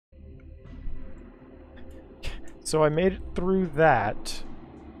so I made it through that.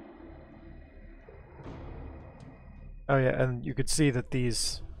 Oh yeah, and you could see that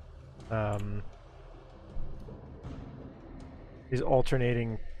these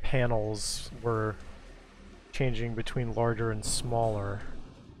alternating panels were changing between larger and smaller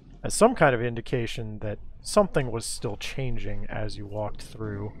as some kind of indication that something was still changing as you walked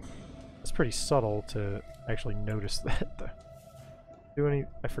through. It's pretty subtle to actually notice that.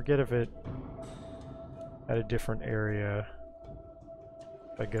 I forget if it had a different area.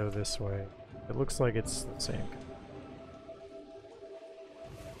 If I go this way, it looks like it's the same.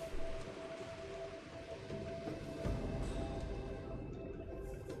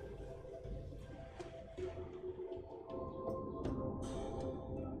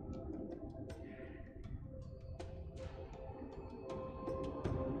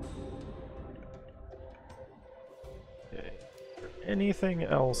 Anything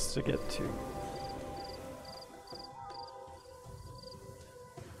else to get to?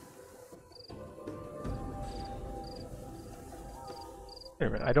 Wait a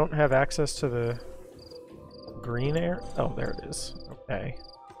minute, I don't have access to the green air? Oh, there it is. Okay.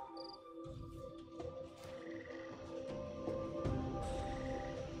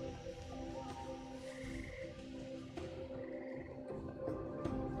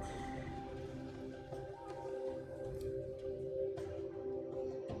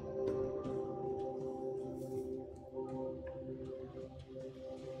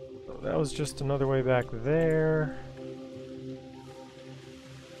 That was just another way back there.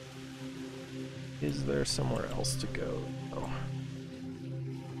 Is there somewhere else to go? Oh.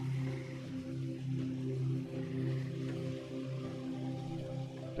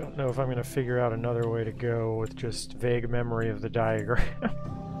 Don't know if I'm going to figure out another way to go with just vague memory of the diagram.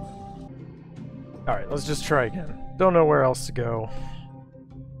 Alright, let's just try again. Don't know where else to go.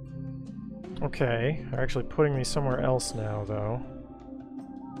 Okay, they're actually putting me somewhere else now, though.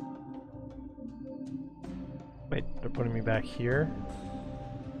 Wait, they're putting me back here?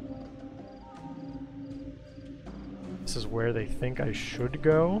 This is where they think I should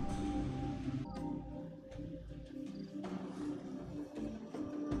go?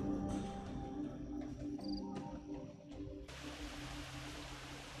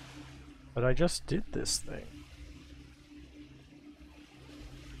 But I just did this thing.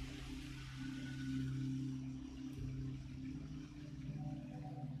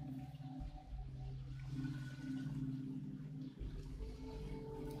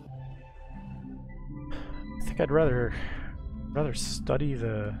 I think I'd rather study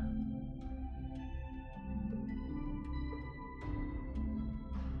the...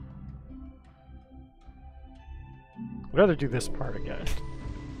 I'd rather do this part again.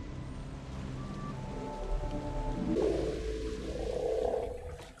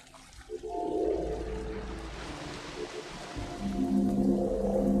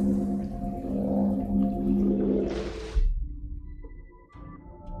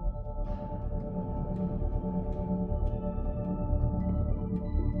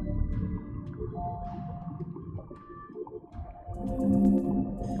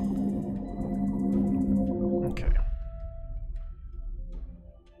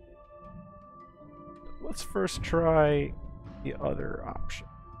 Let's first try the other option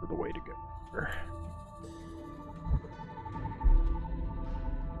for the way to go here.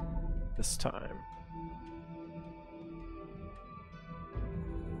 This time.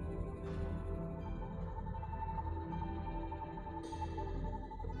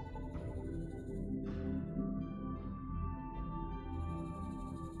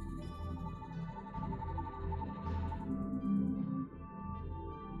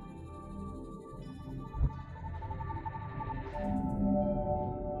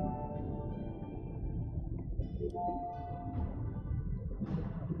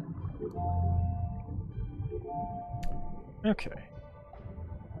 Okay.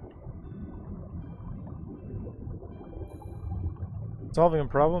 Solving a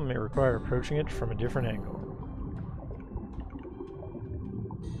problem may require approaching it from a different angle.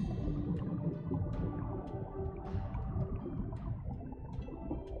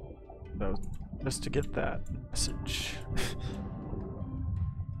 So, just to get that message.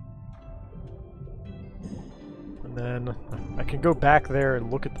 And then I can go back there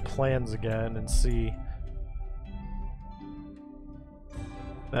and look at the plans again and see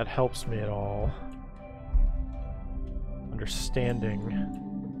if that helps me at all. Understanding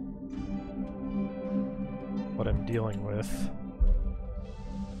what I'm dealing with.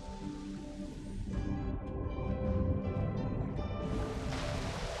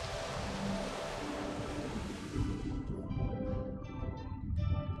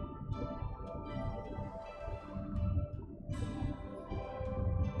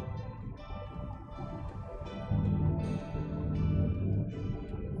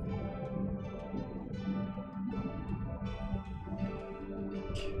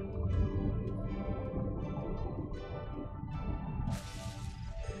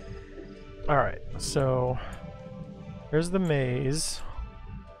 Alright, so here's the maze.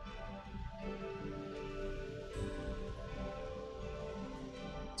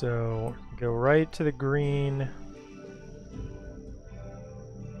 So go right to the green.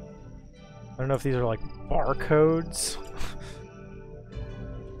 I don't know if these are like barcodes.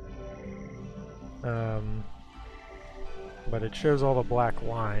 But it shows all the black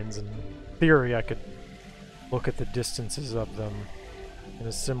lines, and in theory I could look at the distances of them in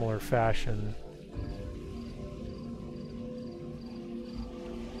a similar fashion.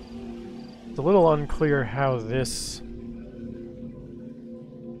 It's a little unclear how this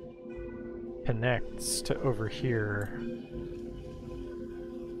connects to over here.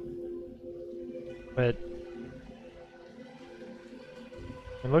 But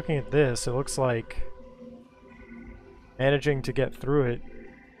when looking at this, it looks like managing to get through it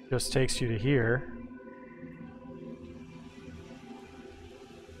just takes you to here.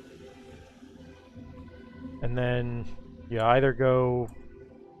 And then you either go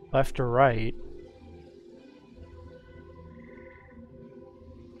left or right.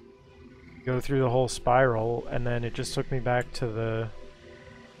 Go through the whole spiral, and then it just took me back to the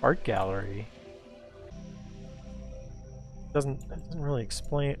art gallery. It doesn't really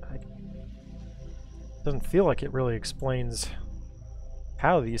explain. It doesn't feel like it really explains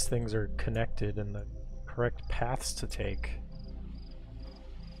how these things are connected and the correct paths to take.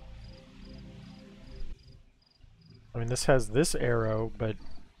 I mean, this has this arrow, but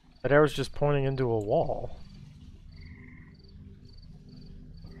that arrow's just pointing into a wall.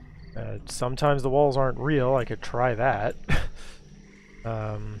 Sometimes the walls aren't real. I could try that.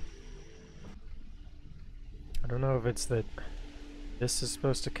 I don't know if it's that this is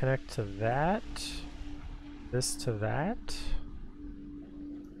supposed to connect to that, this to that.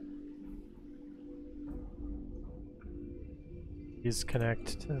 These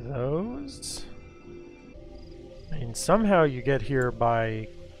connect to those. I mean, somehow you get here by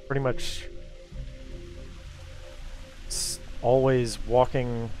pretty much always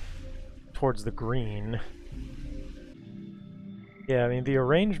walking towards the green. Yeah, I mean the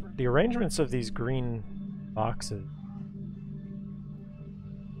arrangements of these green boxes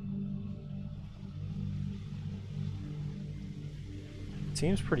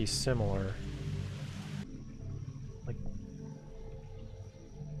seems pretty similar. Like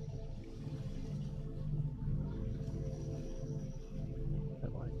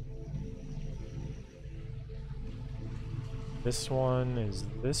this one is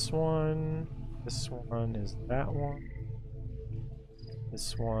this one. This one is that one.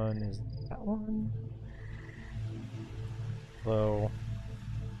 This one is that one. Though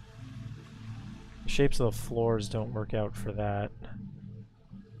the shapes of the floors don't work out for that.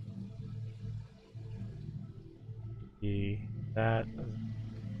 That.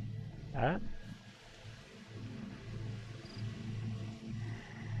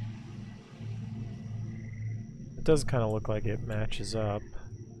 It does kind of look like it matches up.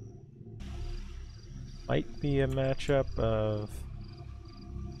 Might be a matchup of...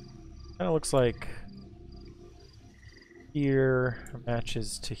 Kind of looks like here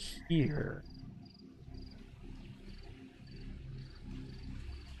matches to here.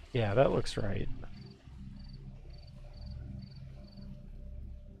 Yeah, that looks right.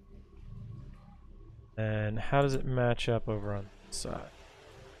 And how does it match up over on this side?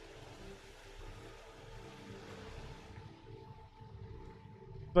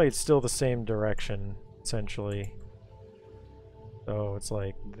 But it's still the same direction, essentially. So it's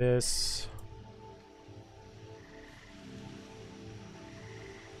like this.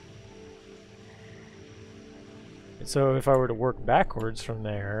 And so if I were to work backwards from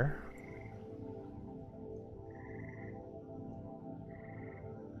there,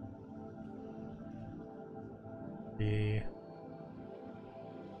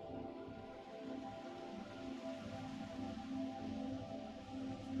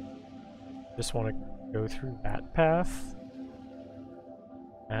 just want to go through that path.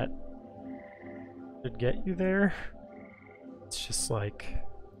 That should get you there. It's just like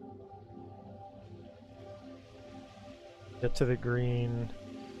get to the green,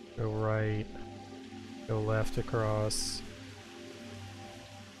 go right, go left across,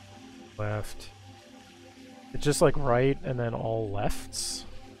 left. It's just like right and then all lefts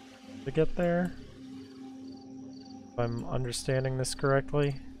to get there. If I'm understanding this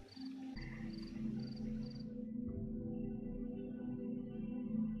correctly.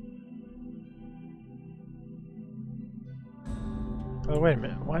 Oh, wait a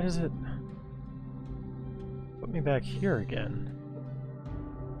minute. Why does it put me back here again?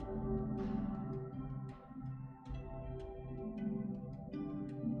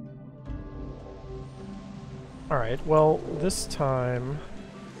 Alright, well, this time...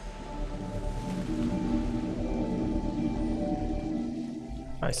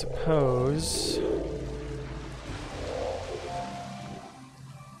 I suppose...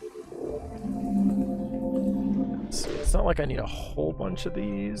 It's not like I need a whole bunch of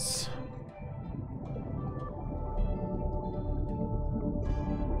these.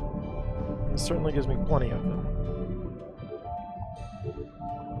 It certainly gives me plenty of them.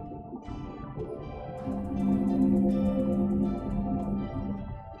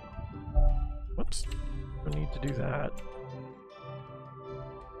 Whoops. No need to do that.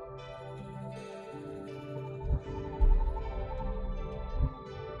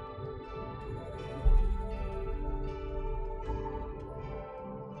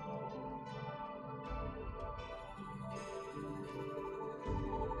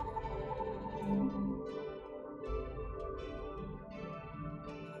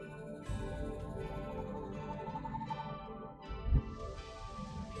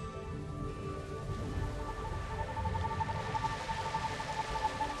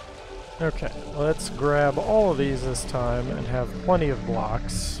 Okay, let's grab all of these this time and have plenty of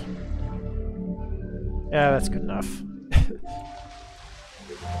blocks. Yeah, that's good enough.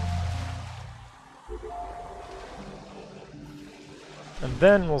 And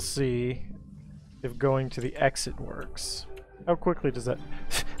then we'll see if going to the exit works. How quickly does that...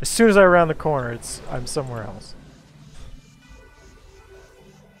 As soon as I round the corner, I'm somewhere else.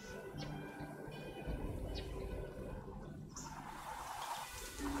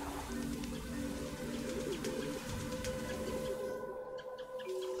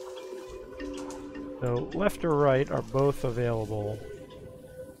 So left or right are both available.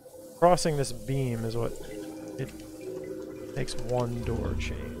 Crossing this beam is what it makes one door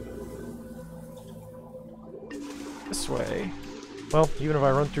chain. This way, well, even if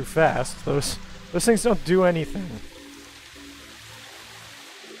I run through fast, those things don't do anything.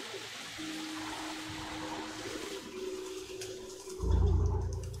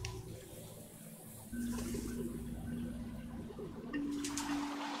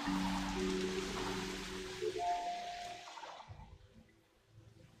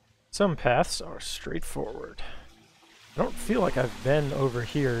 Some paths are straightforward. I don't feel like I've been over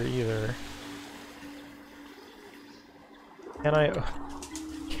here either. Can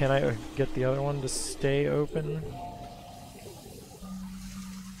I get the other one to stay open?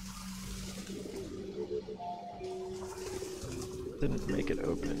 Didn't make it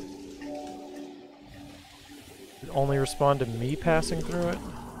open. Did it only respond to me passing through it?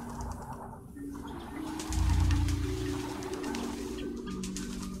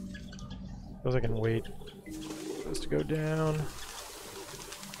 Suppose I can wait for this to go down.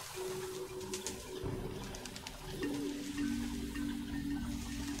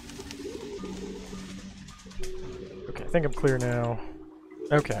 Okay, I think I'm clear now.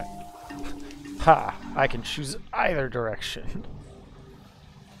 Okay. Ha! I can choose either direction.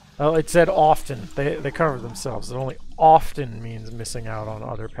 Oh, it said often. They cover themselves. It only often means missing out on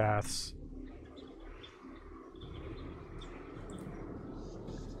other paths.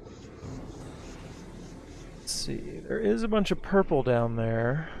 See, there is a bunch of purple down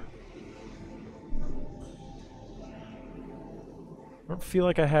there. I don't feel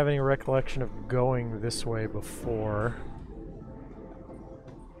like I have any recollection of going this way before.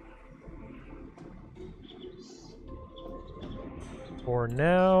 For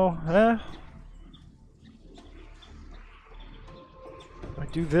now, I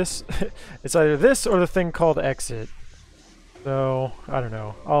do this. It's either this or the thing called exit. So, I don't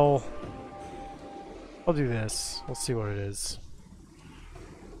know. I'll do this. We'll see what it is.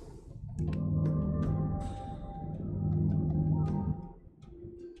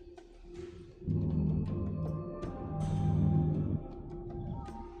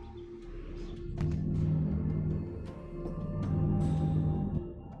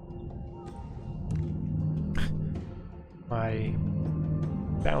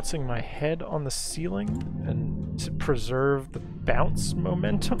 Bouncing my head on the ceiling and to preserve the bounce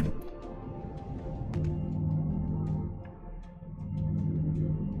momentum.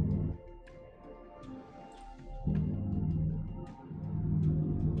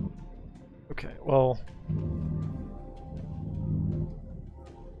 Okay, well...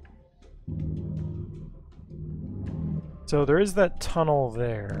 So there is that tunnel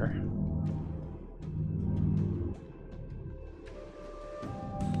there.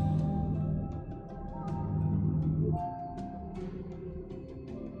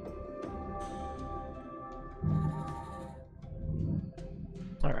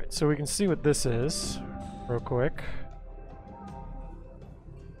 Alright, so we can see what this is real quick.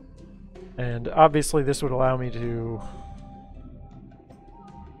 And obviously this would allow me to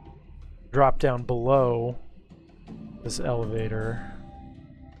drop down below this elevator.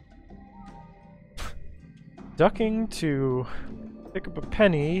 Ducking to pick up a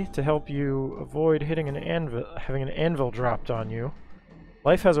penny to help you avoid hitting an anvil, having an anvil dropped on you.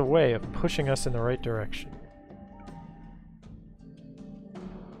 Life has a way of pushing us in the right direction.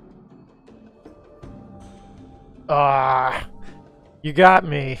 Ah, you got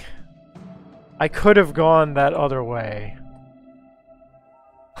me. I could have gone that other way.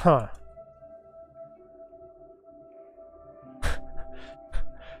 Huh.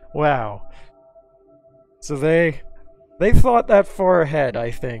 Wow. So they thought that far ahead,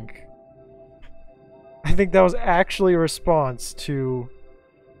 I think. I think that was actually a response to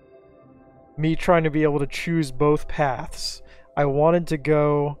me trying to be able to choose both paths. I wanted to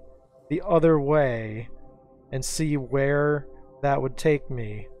go the other way and see where that would take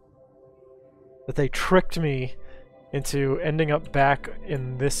me. But they tricked me into ending up back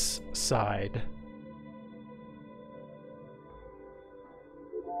in this side.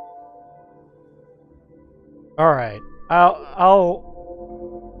 Alright, I'll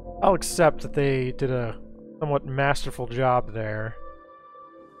accept that they did a somewhat masterful job there.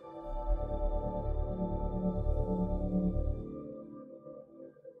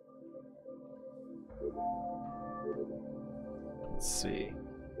 Let's see.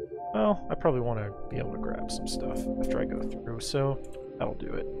 Well, I probably want to be able to grab some stuff after I go through, so that'll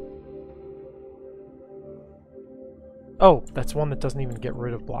do it. Oh, that's one that doesn't even get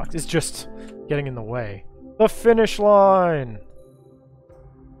rid of blocks. It's just getting in the way. The finish line!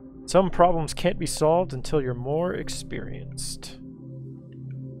 Some problems can't be solved until you're more experienced.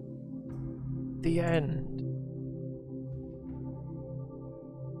 The end.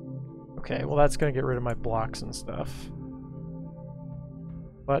 Okay, well that's gonna get rid of my blocks and stuff.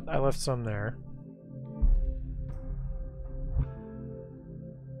 But I left some there.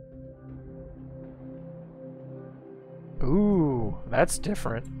 Ooh, that's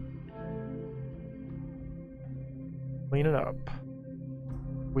different. Clean it up.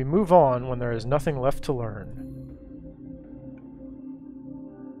 We move on when there is nothing left to learn.